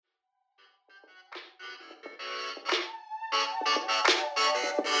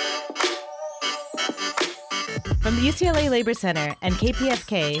From the UCLA Labor Center and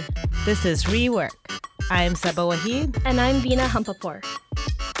KPFK, this is Rework. I'm Saba Wahid. And I'm Veena Hampapur.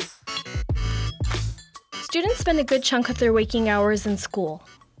 Students spend a good chunk of their waking hours in school,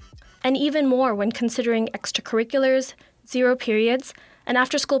 and even more when considering extracurriculars, zero periods, and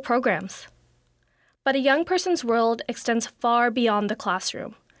after-school programs. But a young person's world extends far beyond the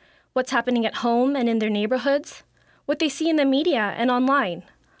classroom. What's happening at home and in their neighborhoods, what they see in the media and online.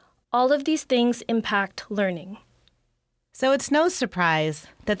 All of these things impact learning. So it's no surprise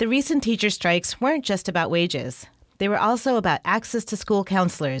that the recent teacher strikes weren't just about wages. They were also about access to school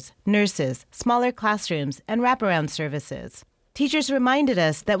counselors, nurses, smaller classrooms, and wraparound services. Teachers reminded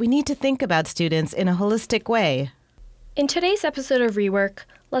us that we need to think about students in a holistic way. In today's episode of Rework,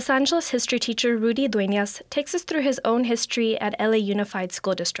 Los Angeles history teacher Rudy Dueñas takes us through his own history at LA Unified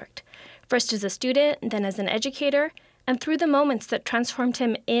School District, first as a student, then as an educator, and through the moments that transformed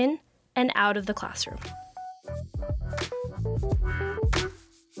him in and out of the classroom.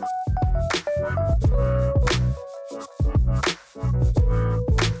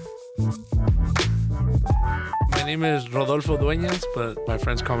 My name is Rodolfo Dueñas, but my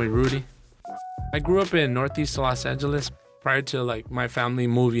friends call me Rudy. I grew up in Northeast Los Angeles. Prior to my family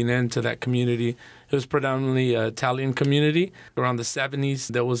moving into that community, it was predominantly an Italian community. Around the 70s,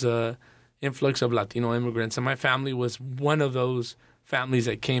 there was a influx of Latino immigrants, and my family was one of those families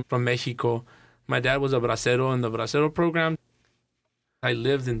that came from Mexico. My dad was a bracero in the bracero program. I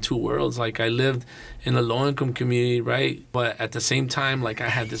lived in two worlds. I lived in a low-income community, right? But at the same time, I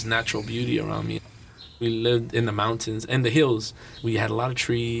had this natural beauty around me. We lived in the mountains and the hills. We had a lot of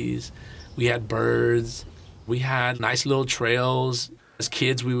trees. We had birds. We had nice little trails. As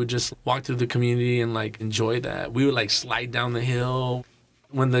kids, we would just walk through the community and enjoy that. We would slide down the hill.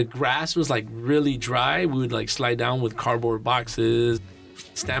 When the grass was really dry, we would slide down with cardboard boxes.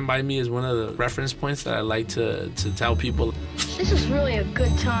 Stand By Me is one of the reference points that I like to tell people. This is really a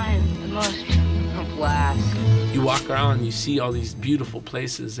good time. The most blast. You walk around and you see all these beautiful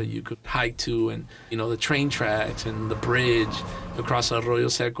places that you could hike to, and the train tracks and the bridge across Arroyo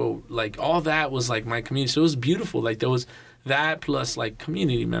Seco. All that was my community. So it was beautiful. There was that plus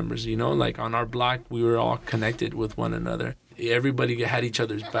community members, on our block we were all connected with one another. Everybody had each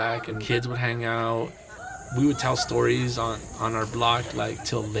other's back, and kids would hang out. We would tell stories on our block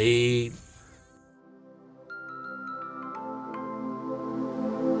till late.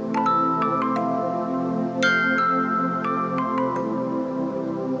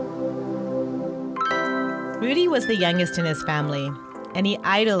 Rudy was the youngest in his family, and he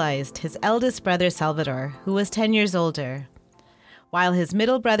idolized his eldest brother Salvador, who was 10 years older. While his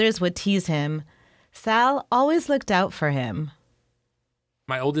middle brothers would tease him, Sal always looked out for him.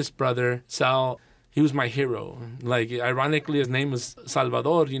 My oldest brother, Sal, he was my hero. Ironically, his name was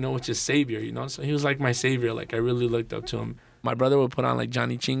Salvador, which is savior, So he was my savior. I really looked up to him. My brother would put on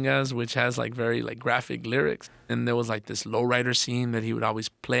Johnny Chingas, which has very graphic lyrics. And there was this lowrider scene that he would always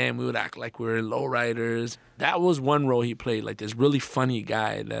play, and we would act like we were lowriders. That was one role he played, this really funny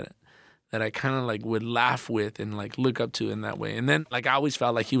guy that I kind of would laugh with and look up to in that way. And then I always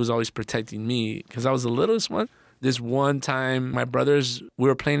felt he was always protecting me because I was the littlest one. This one time, we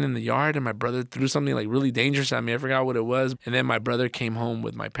were playing in the yard, and my brother threw something really dangerous at me. I forgot what it was. And then my brother came home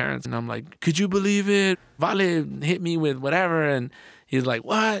with my parents, and I'm like, could you believe it? Vale hit me with whatever. And he's like,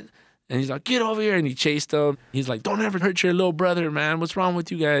 what? And he's like, get over here. And he chased him. He's like, don't ever hurt your little brother, man. What's wrong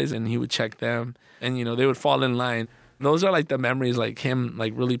with you guys? And he would check them, and, they would fall in line. And those are the memories, him,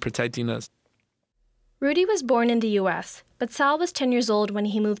 really protecting us. Rudy was born in the U.S., but Sal was 10 years old when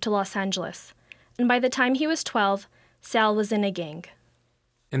he moved to Los Angeles. And by the time he was 12, Sal was in a gang.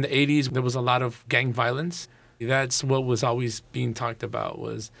 In the 80s, there was a lot of gang violence. That's what was always being talked about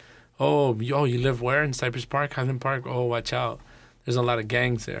was, you live where? In Cypress Park, Highland Park? Oh, watch out. There's a lot of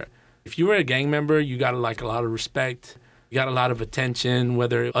gangs there. If you were a gang member, you got a lot of respect. You got a lot of attention,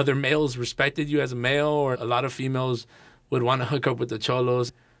 whether other males respected you as a male or a lot of females would want to hook up with the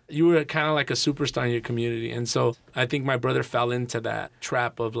cholos. You were kind of a superstar in your community. And so I think my brother fell into that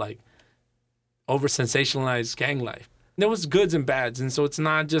trap of over-sensationalized gang life. There was goods and bads, and so it's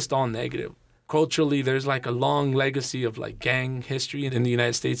not just all negative. Culturally, there's a long legacy of gang history in the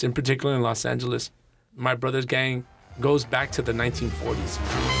United States, in particular in Los Angeles. My brother's gang goes back to the 1940s.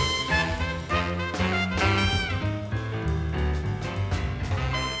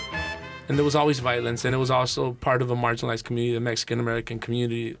 And there was always violence, and it was also part of a marginalized community, the Mexican-American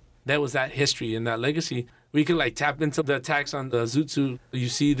community. That was that history and that legacy. We could tap into the attacks on the Zoot Suit. You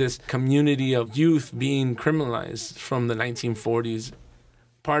see this community of youth being criminalized from the 1940s.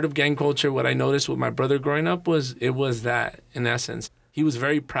 Part of gang culture, what I noticed with my brother growing up was that, in essence. He was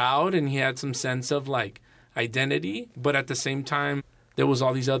very proud, and he had some sense of identity, but at the same time, there was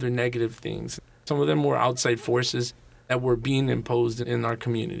all these other negative things. Some of them were outside forces that were being imposed in our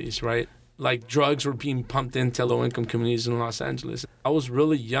communities, right? Like drugs were being pumped into low-income communities in Los Angeles. I was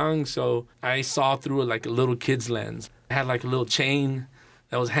really young, so I saw through like a little kid's lens. I had like a little chain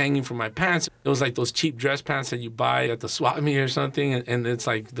that was hanging from my pants. It was like those cheap dress pants that you buy at the swap meet or something, and it's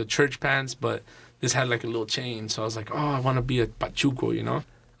like the church pants, but this had like a little chain. So I was like, oh, I want to be a pachuco, you know?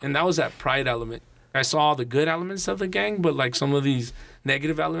 And that was that pride element. I saw all the good elements of the gang, but like some of these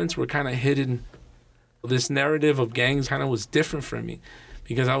negative elements were kind of hidden. This narrative of gangs kind of was different for me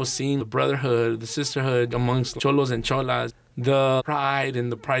because I was seeing the brotherhood, the sisterhood amongst cholos and cholas, the pride in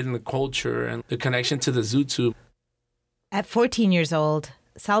the culture and the connection to the Zoot. At 14 years old,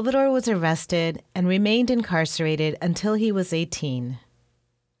 Salvador was arrested and remained incarcerated until he was 18.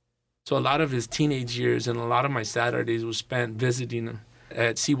 So a lot of his teenage years and a lot of my Saturdays were spent visiting him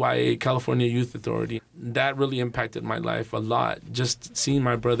at CYA, California Youth Authority. That really impacted my life a lot. Just seeing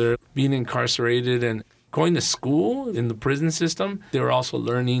my brother being incarcerated and going to school in the prison system, they were also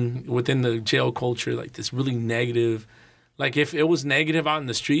learning within the jail culture, like this really negative, like if it was negative out in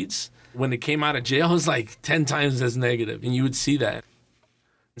the streets, when it came out of jail, it was like 10 times as negative, and you would see that.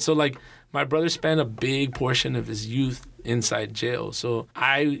 So like my brother spent a big portion of his youth inside jail. So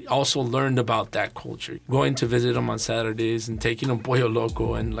I also learned about that culture, going to visit him on Saturdays and taking him Pollo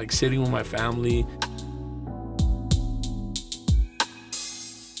Loco and like sitting with my family.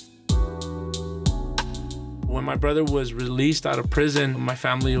 When my brother was released out of prison, my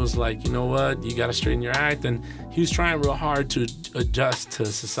family was like, you know what, you got to straighten your act. And he was trying real hard to adjust to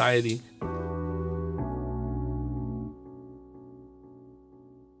society.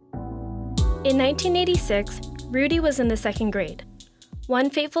 In 1986, Rudy was in the second grade. One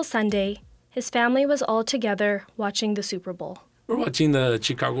fateful Sunday, his family was all together watching the Super Bowl. We're watching the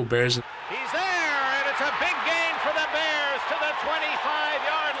Chicago Bears. He's there, and it's a big gain for the Bears to the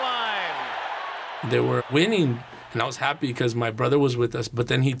 25-yard line. They were winning, and I was happy because my brother was with us, but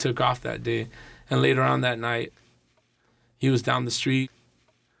then he took off that day. And later on that night, he was down the street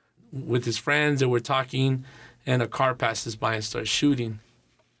with his friends, and we're talking, and a car passes by and starts shooting.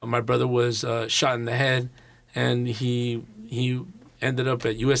 My brother was shot in the head, and he ended up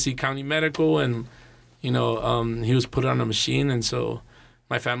at USC County Medical, and he was put on a machine, and so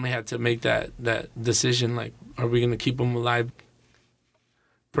my family had to make that decision, like, are we going to keep him alive?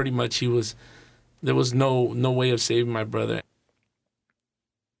 Pretty much there was no way of saving my brother.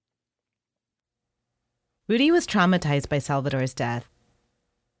 Rudy was traumatized by Salvador's death.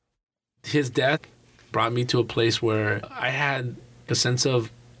 His death brought me to a place where I had a sense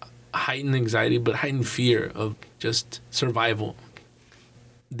of heightened anxiety, but heightened fear of just survival.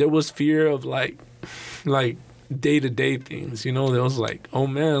 There was fear of like day-to-day things, There was like, oh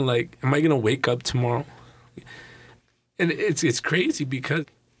man, like, am I gonna wake up tomorrow? And it's crazy because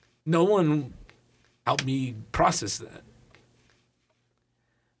no one helped me process that.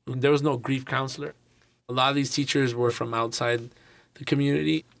 There was no grief counselor. A lot of these teachers were from outside the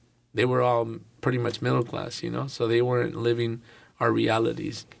community. They were all pretty much middle class, so they weren't living our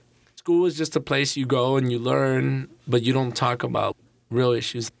realities. School is just a place you go and you learn, but you don't talk about real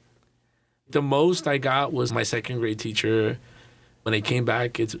issues. The most I got was my second grade teacher. When I came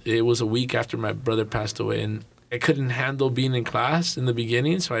back, it was a week after my brother passed away, and I couldn't handle being in class in the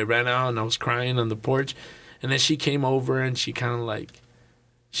beginning, so I ran out and I was crying on the porch. And then she came over and she kind of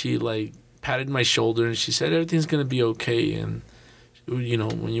she patted my shoulder and she said, everything's going to be okay. And,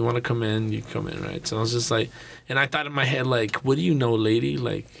 when you want to come in, you come in, right? So I was just like, and I thought in my head, like, what do you know, lady?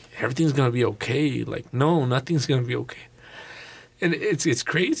 Like, everything's going to be okay. Like, no, nothing's going to be okay. And it's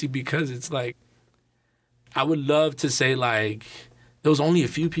crazy because it's like, I would love to say, like, there was only a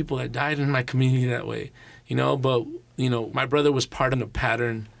few people that died in my community that way, but, my brother was part of a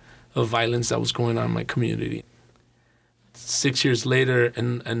pattern of violence that was going on in my community. 6 years later,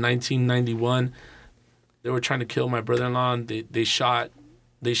 in 1991, they were trying to kill my brother-in-law, and they shot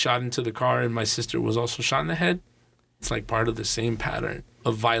into the car, and my sister was also shot in the head. It's like part of the same pattern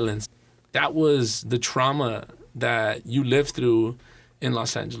of violence. That was the trauma that you lived through in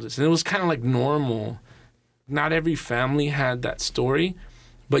Los Angeles. And it was kind of like normal. Not every family had that story,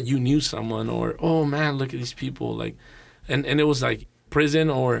 but you knew someone, or, oh man, look at these people. Like, and it was like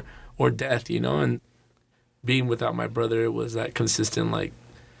prison or death, and being without my brother, it was that consistent, like,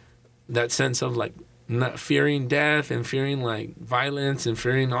 that sense of like not fearing death and fearing like violence and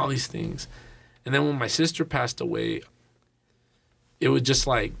fearing all these things. And then when my sister passed away, it would just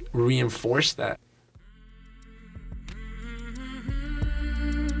like reinforce that.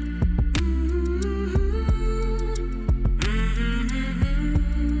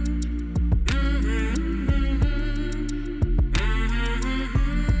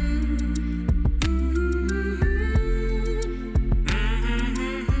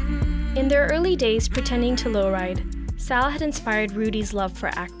 their early days pretending to lowride, Sal had inspired Rudy's love for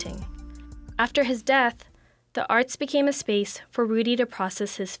acting. After his death, the arts became a space for Rudy to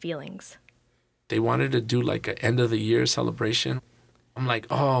process his feelings. They wanted to do like an end of the year celebration. I'm like,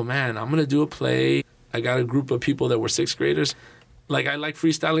 oh man, I'm going to do a play. I got a group of people that were sixth graders. Like, I like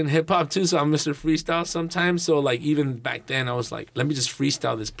freestyling hip hop too, so I'm Mr. Freestyle sometimes. So like, even back then I was like, let me just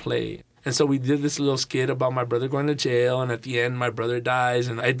freestyle this play. And so we did this little skit about my brother going to jail, and at the end my brother dies,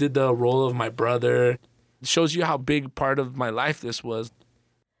 and I did the role of my brother. It shows you how big part of my life this was.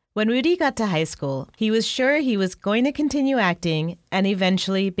 When Rudy got to high school, he was sure he was going to continue acting and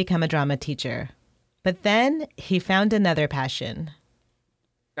eventually become a drama teacher. But then he found another passion.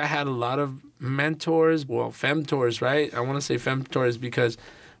 I had a lot of mentors, well, femtors, right? I want to say femtors because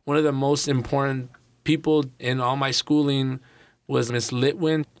one of the most important people in all my schooling was Miss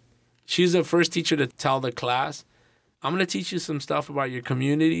Litwin. She's the first teacher to tell the class, I'm going to teach you some stuff about your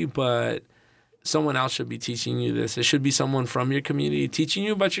community, but someone else should be teaching you this. It should be someone from your community teaching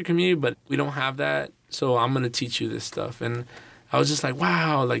you about your community, but we don't have that, so I'm going to teach you this stuff. And I was just like,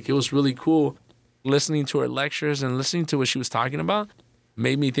 wow, like it was really cool. Listening to her lectures and listening to what she was talking about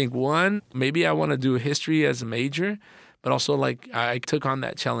made me think, one, maybe I want to do history as a major, but also like I took on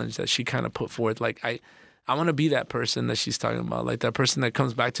that challenge that she kind of put forth. Like I want to be that person that she's talking about, like that person that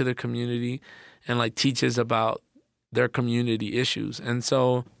comes back to their community and like teaches about their community issues. And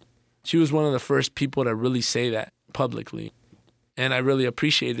so she was one of the first people to really say that publicly. And I really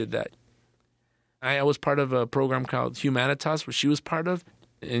appreciated that. I was part of a program called Humanitas, where she was part of.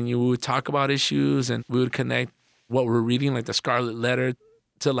 And we would talk about issues and we would connect what we're reading, like the Scarlet Letter,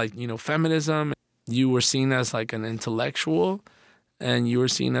 to like, feminism. You were seen as like an intellectual and you were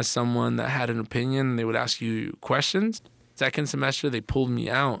seen as someone that had an opinion. They would ask you questions. Second semester, they pulled me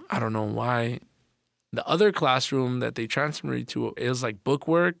out. I don't know why. The other classroom that they transferred me to, it was like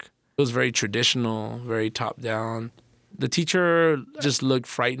bookwork. It was very traditional, very top down. The teacher just looked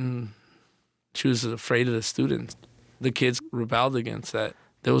frightened. She was afraid of the students. The kids rebelled against that.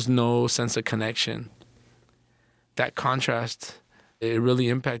 There was no sense of connection. That contrast, it really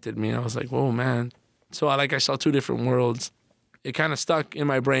impacted me. I was like, whoa, man. So I saw two different worlds. It kind of stuck in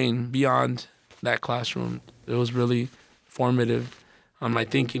my brain beyond that classroom. It was really formative on my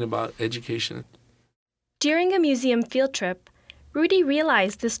thinking about education. During a museum field trip, Rudy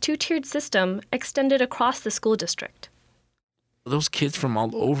realized this two-tiered system extended across the school district. Those kids from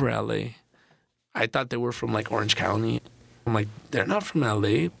all over LA, I thought they were from like Orange County. I'm like, they're not from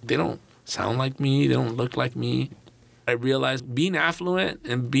LA. They don't sound like me. They don't look like me. I realized being affluent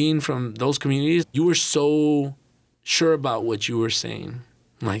and being from those communities, you were so sure about what you were saying.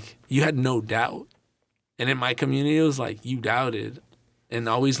 Like, you had no doubt. And in my community, it was like, you doubted. And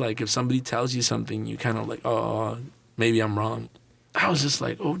always like, if somebody tells you something, you kind of like, oh, maybe I'm wrong. I was just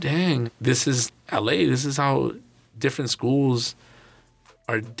like, oh, dang, this is LA. This is how different schools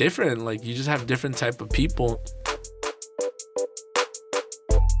are different. Like, you just have different type of people.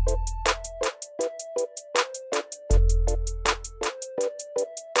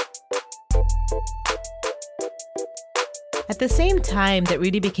 At the same time that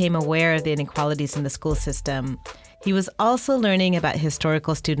Rudy became aware of the inequalities in the school system, he was also learning about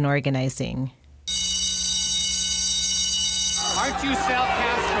historical student organizing. Aren't you Sal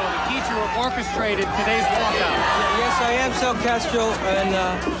Castro, the teacher who orchestrated today's walkout? Yes, I am Sal Castro, and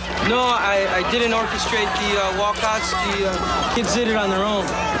no, I didn't orchestrate the walkouts. The kids did it on their own.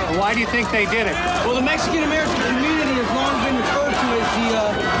 Why do you think they did it? Well, the Mexican-American community has long been referred to as the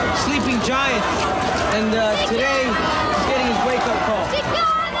sleeping giant, and today he's getting his wake-up call.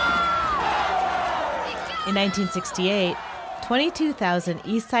 In 1968, 22,000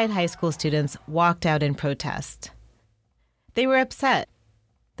 Eastside High School students walked out in protest. They were upset.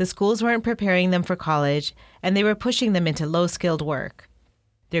 The schools weren't preparing them for college, and they were pushing them into low-skilled work.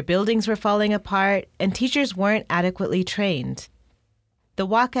 Their buildings were falling apart, and teachers weren't adequately trained. The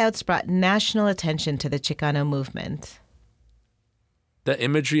walkouts brought national attention to the Chicano movement. The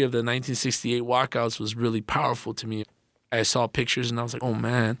imagery of the 1968 walkouts was really powerful to me. I saw pictures and I was like, oh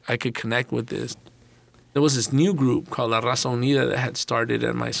man, I could connect with this. There was this new group called La Raza Unida that had started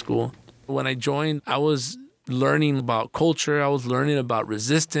at my school. When I joined, I was learning about culture. I was learning about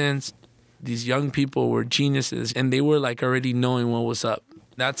resistance. These young people were geniuses and they were like already knowing what was up.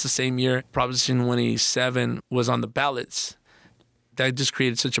 That's the same year Proposition 187 was on the ballots. That just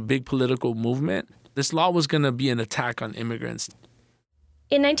created such a big political movement. This law was going to be an attack on immigrants.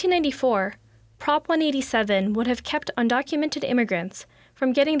 In 1994, Prop 187 would have kept undocumented immigrants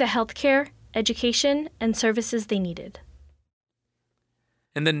from getting the health care, education, and services they needed.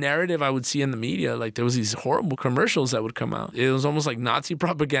 And the narrative I would see in the media, like there was these horrible commercials that would come out. It was almost like Nazi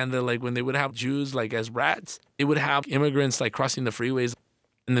propaganda, like when they would have Jews like as rats. They would have immigrants like crossing the freeways,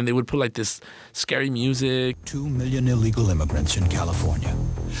 and then they would put like this scary music. 2 million illegal immigrants in California.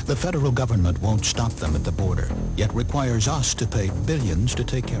 The federal government won't stop them at the border, yet requires us to pay billions to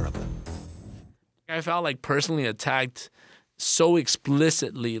take care of them. I felt like personally attacked so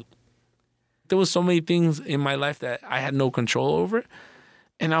explicitly. There was so many things in my life that I had no control over.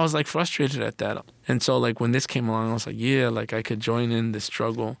 And I was like frustrated at that. And so like when this came along, I was like, yeah, like I could join in this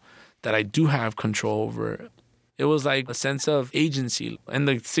struggle that I do have control over. It was like a sense of agency. And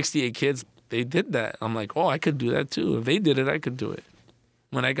the 68 kids, they did that. I'm like, oh, I could do that too. If they did it, I could do it.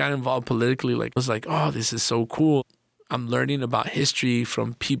 When I got involved politically, like, I was like, oh, this is so cool. I'm learning about history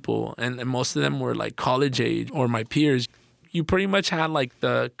from people. And most of them were like college age or my peers. You pretty much had like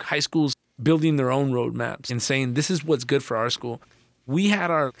the high schools building their own roadmaps and saying, this is what's good for our school. We had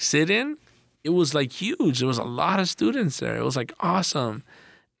our sit-in. It was like huge. There was a lot of students there. It was like awesome.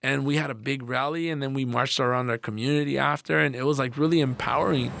 And we had a big rally, and then we marched around our community after, and it was like really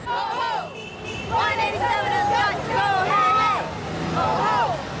empowering. Ho, ho! 187 has got to go! Hey, hey! Ho,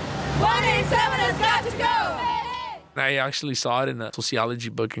 ho! 187 has got to go! Hey, hey! I actually saw it in a sociology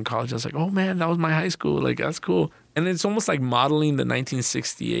book in college. I was like, oh man, that was my high school. Like, that's cool. And it's almost like modeling the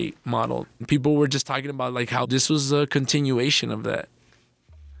 1968 model. People were just talking about like how this was a continuation of that.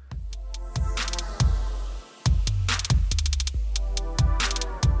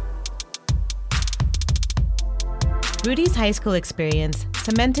 Rudy's high school experience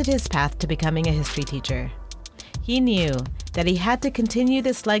cemented his path to becoming a history teacher. He knew that he had to continue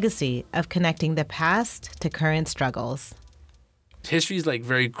this legacy of connecting the past to current struggles. History is like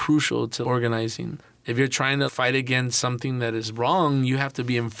very crucial to organizing. If you're trying to fight against something that is wrong, you have to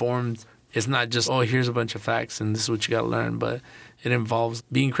be informed. It's not just, oh, here's a bunch of facts and this is what you got to learn, but it involves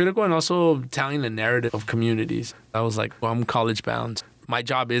being critical and also telling the narrative of communities. I was like, well, I'm college bound. My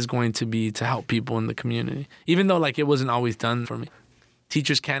job is going to be to help people in the community, even though like it wasn't always done for me.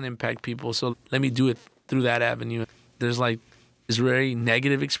 Teachers can impact people, so let me do it through that avenue. There's like this very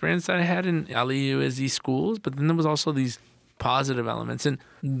negative experience that I had in LAUSD schools, but then there was also these positive elements. And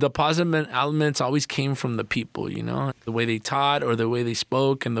the positive elements always came from the people, you know, the way they taught or the way they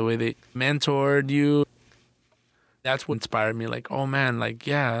spoke and the way they mentored you. That's what inspired me. Like, oh man, like,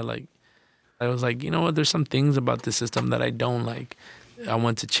 yeah, like I was like, you know what, there's some things about the system that I don't like. I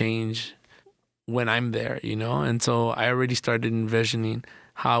want to change when I'm there, you know? And so I already started envisioning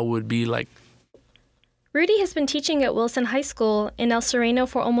how it would be like. Rudy has been teaching at Wilson High School in El Sereno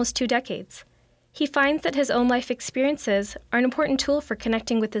for almost 2 decades. He finds that his own life experiences are an important tool for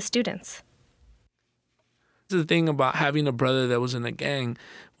connecting with his students. The thing about having a brother that was in a gang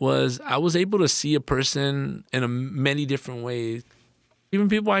was I was able to see a person in many different ways. Even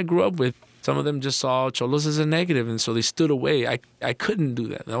people I grew up with, some of them just saw Cholos as a negative, and so they stood away. I couldn't do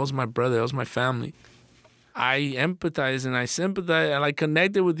that. That was my brother. That was my family. I empathize and I sympathize and I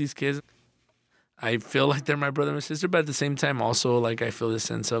connected with these kids. I feel like they're my brother and my sister, but at the same time also like I feel this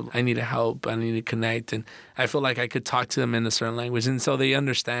sense of I need to help, I need to connect, and I feel like I could talk to them in a certain language, and so they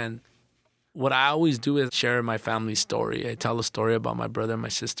understand. What I always do is share my family's story. I tell a story about my brother and my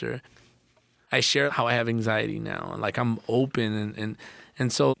sister. I share how I have anxiety now. Like I'm open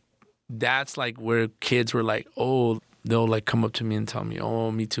and so that's like where kids were like, oh, they'll like come up to me and tell me, oh,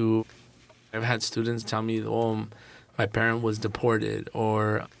 me too. I've had students tell me, oh, my parent was deported,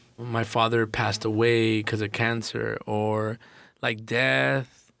 or my father passed away because of cancer, or like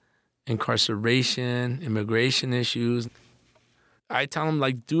death, incarceration, immigration issues. I tell them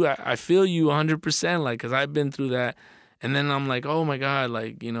like, dude, I feel you 100%, like, because I've been through that. And then I'm like, oh my God,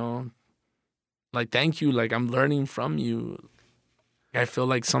 like, you know, like, thank you. Like, I'm learning from you. I feel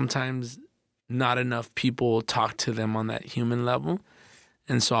like sometimes not enough people talk to them on that human level.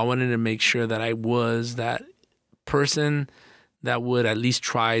 And so I wanted to make sure that I was that person that would at least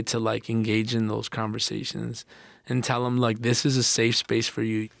try to like engage in those conversations and tell them like, this is a safe space for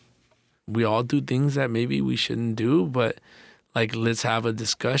you. We all do things that maybe we shouldn't do, but like, let's have a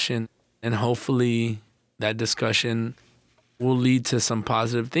discussion, and hopefully that discussion will lead to some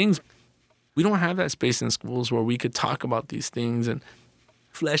positive things. We don't have that space in schools where we could talk about these things and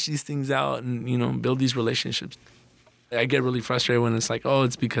flesh these things out and, you know, build these relationships. I get really frustrated when it's like, oh,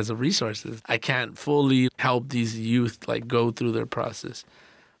 it's because of resources. I can't fully help these youth like go through their process.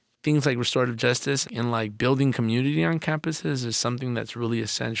 Things like restorative justice and like building community on campuses is something that's really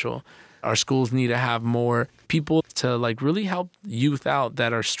essential. Our schools need to have more people to like really help youth out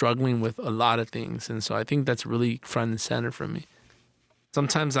that are struggling with a lot of things. And so I think that's really front and center for me.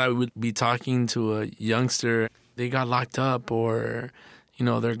 Sometimes I would be talking to a youngster, they got locked up, or,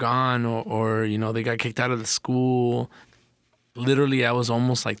 they're gone or they got kicked out of the school. Literally, I was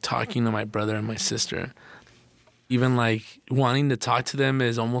almost like talking to my brother and my sister. Even like wanting to talk to them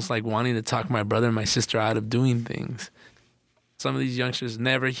is almost like wanting to talk my brother and my sister out of doing things. Some of these youngsters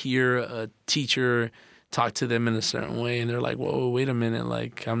never hear a teacher talk to them in a certain way, and they're like, whoa, wait a minute,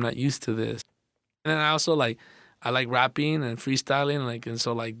 like, I'm not used to this. And then I also like rapping and freestyling, like, and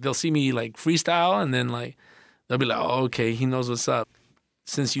so like they'll see me like freestyle, and then like they'll be like, oh, okay, he knows what's up.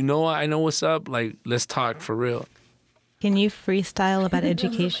 Since I know what's up, like, let's talk for real. Can you freestyle about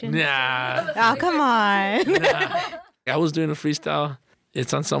education? Nah. Oh, come on. Nah. I was doing a freestyle.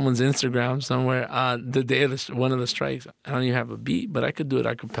 It's on someone's Instagram somewhere. The day of one of the strikes. I don't even have a beat, but I could do it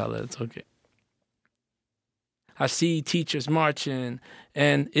a cappella. It's okay. I see teachers marching,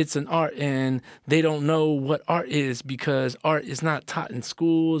 and it's an art, and they don't know what art is because art is not taught in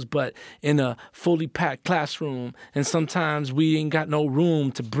schools, but in a fully packed classroom. And sometimes we ain't got no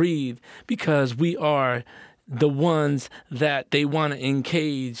room to breathe because we are the ones that they want to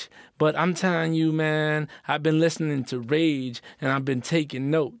encage. But I'm telling you, man, I've been listening to Rage, and I've been taking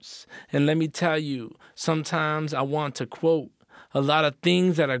notes. And let me tell you, sometimes I want to quote a lot of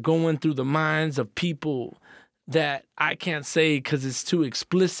things that are going through the minds of people that I can't say because it's too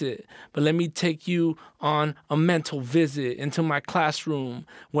explicit. But let me take you on a mental visit into my classroom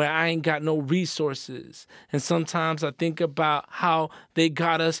where I ain't got no resources. And sometimes I think about how they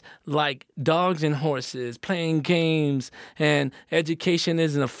got us like dogs and horses playing games, and education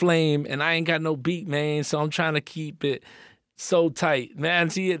isn't a flame, and I ain't got no beat, man. So I'm trying to keep it so tight.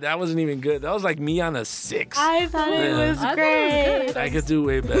 Man, see, that wasn't even good. That was like me on a 6. I thought it was great. I could do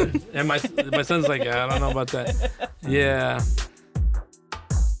way better. And my son's like, I don't know about that. Yeah.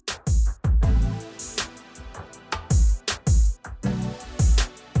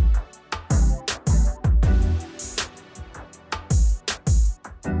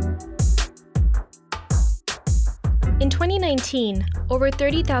 In 2019, over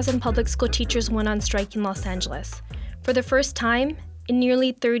 30,000 public school teachers went on strike in Los Angeles. For the first time in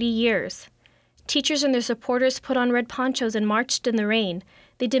nearly 30 years. Teachers and their supporters put on red ponchos and marched in the rain.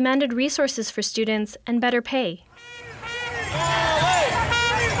 They demanded resources for students and better pay.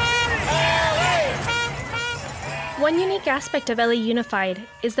 One unique aspect of LA Unified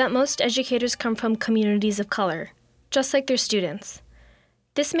is that most educators come from communities of color, just like their students.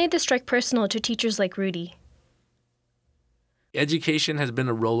 This made the strike personal to teachers like Rudy. Education has been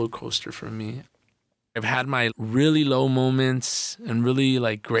a roller coaster for me. I've had my really low moments and really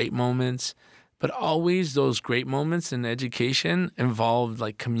like great moments, but always those great moments in education involved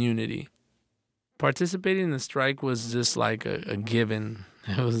like community. Participating in the strike was just like a given.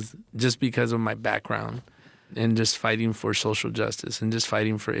 It was just because of my background and just fighting for social justice and just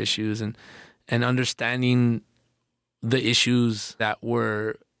fighting for issues and understanding the issues that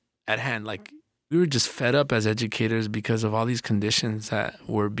were at hand. Like, we were just fed up as educators because of all these conditions that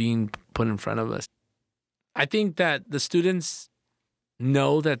were being put in front of us. I think that the students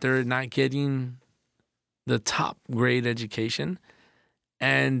know that they're not getting the top grade education,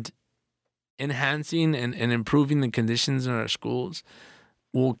 and enhancing and improving the conditions in our schools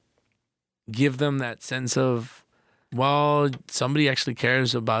will give them that sense of, well, somebody actually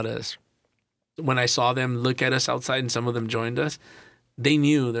cares about us. When I saw them look at us outside and some of them joined us, they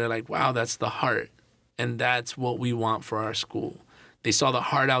knew, they're like, wow, that's the heart. And that's what we want for our school. They saw the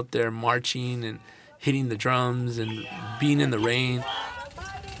heart out there marching and hitting the drums and being in the rain.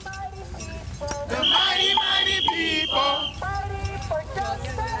 The mighty, mighty people fighting for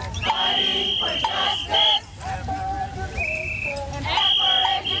justice, and for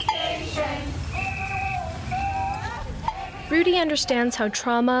education. Rudy understands how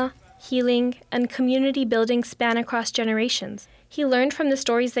trauma, healing, and community building span across generations. He learned from the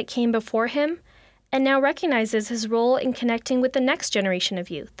stories that came before him and now recognizes his role in connecting with the next generation of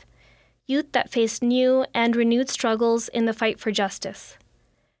youth that face new and renewed struggles in the fight for justice.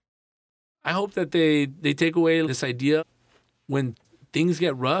 I hope that they take away this idea, when things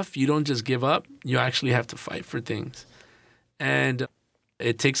get rough, you don't just give up, you actually have to fight for things. And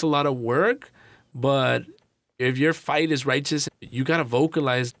it takes a lot of work, but if your fight is righteous, you got to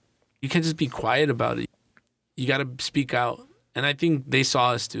vocalize. You can't just be quiet about it. You got to speak out. And I think they saw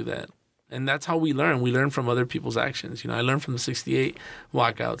us do that. And that's how we learn. We learn from other people's actions. I learned from the 68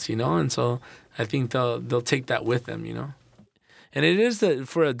 walkouts, and so I think they'll take that with them, And it is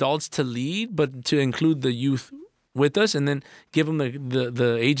for adults to lead, but to include the youth with us and then give them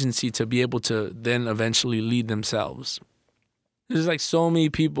the agency to be able to then eventually lead themselves. There's like so many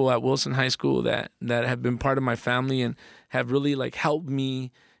people at Wilson High School that have been part of my family and have really like helped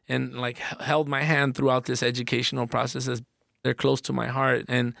me and like held my hand throughout this educational process They're close to my heart.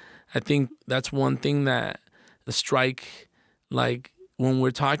 And I think that's one thing that the strike, like when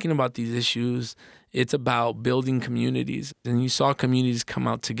we're talking about these issues, it's about building communities. And you saw communities come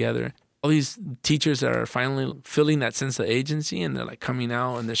out together. All these teachers that are finally feeling that sense of agency, and they're like coming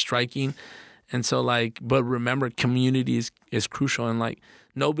out and they're striking. And so like, but remember, community is crucial. And like,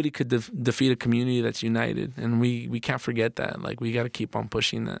 nobody could defeat a community that's united. And we can't forget that. Like, we got to keep on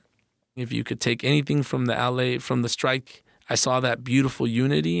pushing that. If you could take anything from from the strike, I saw that beautiful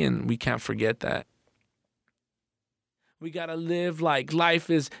unity, and we can't forget that. We got to live like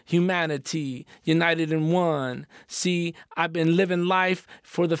life is humanity, united in one. See, I've been living life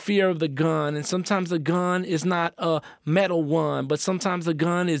for the fear of the gun. And sometimes the gun is not a metal one, but sometimes the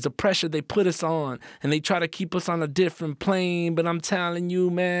gun is the pressure they put us on. And they try to keep us on a different plane. But I'm telling you,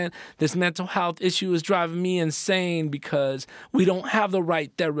 man, this mental health issue is driving me insane because we don't have the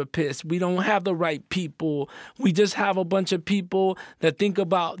right therapists. We don't have the right people. We just have a bunch of people that think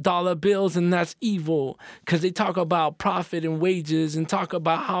about dollar bills, and that's evil because they talk about profit and wages and talk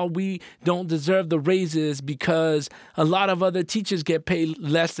about how we don't deserve the raises because a lot of other teachers get paid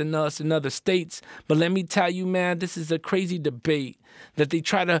less than us in other states. But let me tell you, man, this is a crazy debate that they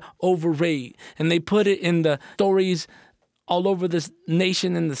try to overrate, and they put it in the stories all over this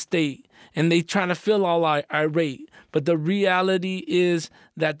nation and the state, and they try to feel all irate. But the reality is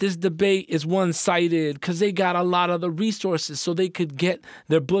that this debate is one-sided because they got a lot of the resources so they could get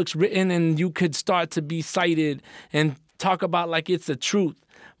their books written and you could start to be cited and talk about like it's the truth.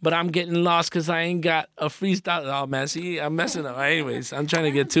 But I'm getting lost because I ain't got a freestyle. Oh, man, see, I'm messing up. Anyways, I'm trying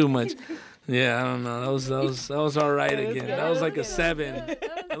to get too much. Yeah, I don't know. That was all right again. That was like a 7.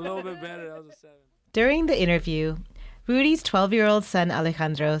 A little bit better. That was a 7. During the interview, Rudy's 12-year-old son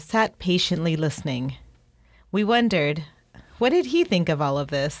Alejandro sat patiently listening. We wondered, what did he think of all of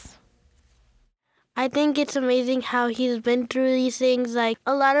this? I think it's amazing how he's been through these things. Like,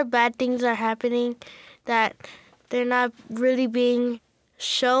 a lot of bad things are happening that they're not really being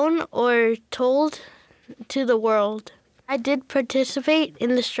shown or told to the world. I did participate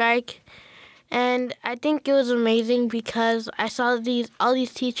in the strike, and I think it was amazing because I saw all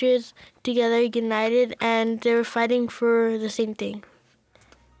these teachers together united, and they were fighting for the same thing.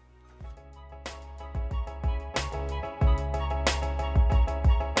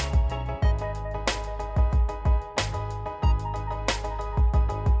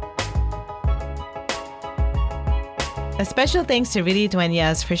 A special thanks to Rudy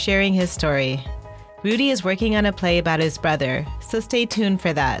Dueñas for sharing his story. Rudy is working on a play about his brother, so stay tuned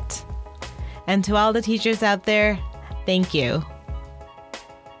for that. And to all the teachers out there, thank you.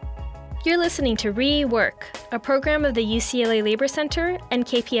 You're listening to Rework, a program of the UCLA Labor Center and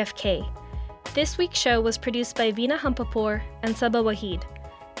KPFK. This week's show was produced by Veena Hampapur and Saba Wahid.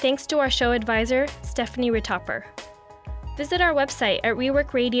 Thanks to our show advisor, Stephanie Ritopper. Visit our website at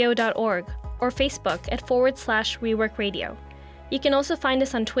reworkradio.org or Facebook at /Rework Radio. You can also find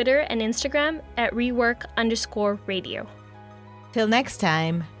us on Twitter and Instagram at rework_radio. Till next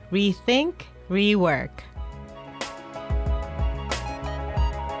time, rethink, rework.